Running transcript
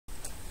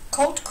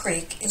Colt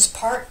Creek is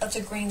part of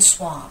the Green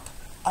Swamp,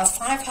 a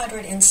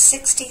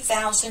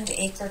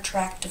 560,000-acre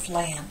tract of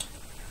land.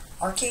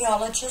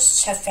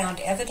 Archaeologists have found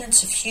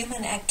evidence of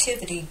human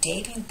activity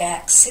dating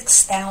back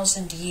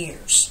 6,000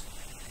 years.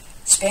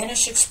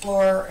 Spanish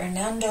explorer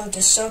Hernando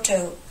de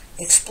Soto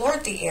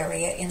explored the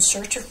area in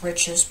search of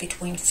riches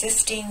between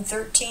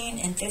 1513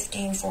 and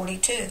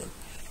 1542,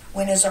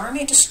 when his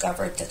army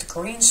discovered that the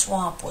Green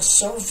Swamp was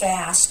so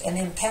vast and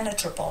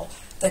impenetrable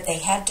that they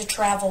had to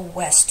travel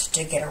west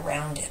to get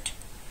around it.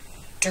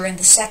 During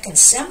the Second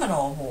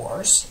Seminole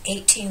Wars,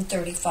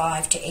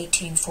 1835 to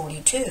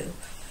 1842,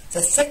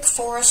 the thick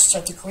forests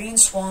of the Green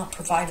Swamp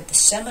provided the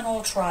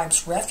Seminole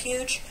tribes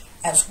refuge,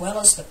 as well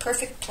as the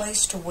perfect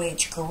place to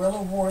wage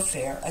guerrilla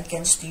warfare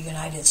against the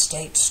United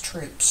States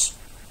troops.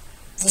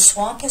 The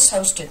swamp has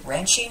hosted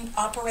ranching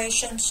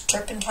operations,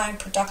 turpentine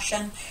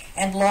production,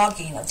 and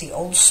logging of the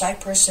old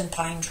cypress and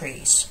pine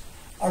trees.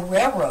 A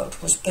railroad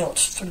was built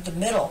through the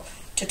middle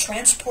to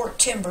transport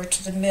timber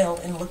to the mill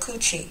in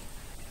Lakuchi.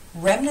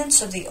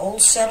 Remnants of the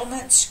old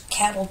settlements,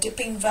 cattle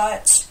dipping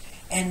vats,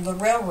 and the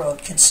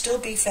railroad can still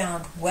be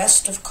found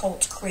west of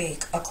Colt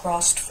Creek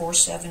across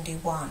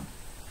 471.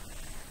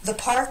 The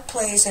park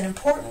plays an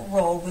important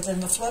role within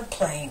the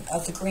floodplain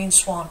of the Green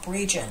Swamp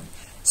region,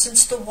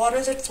 since the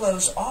water that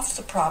flows off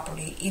the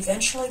property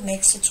eventually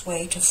makes its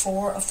way to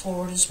four of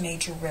Florida's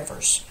major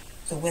rivers,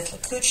 the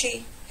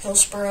Withlacoochee,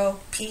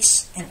 Hillsborough,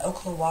 Peace, and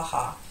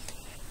Ocklawaha.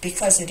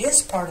 Because it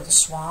is part of the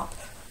swamp,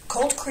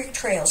 Colt Creek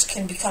trails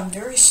can become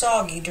very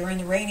soggy during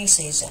the rainy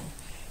season.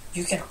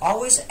 You can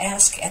always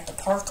ask at the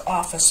park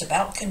office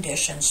about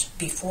conditions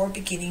before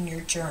beginning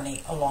your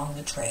journey along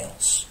the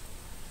trails.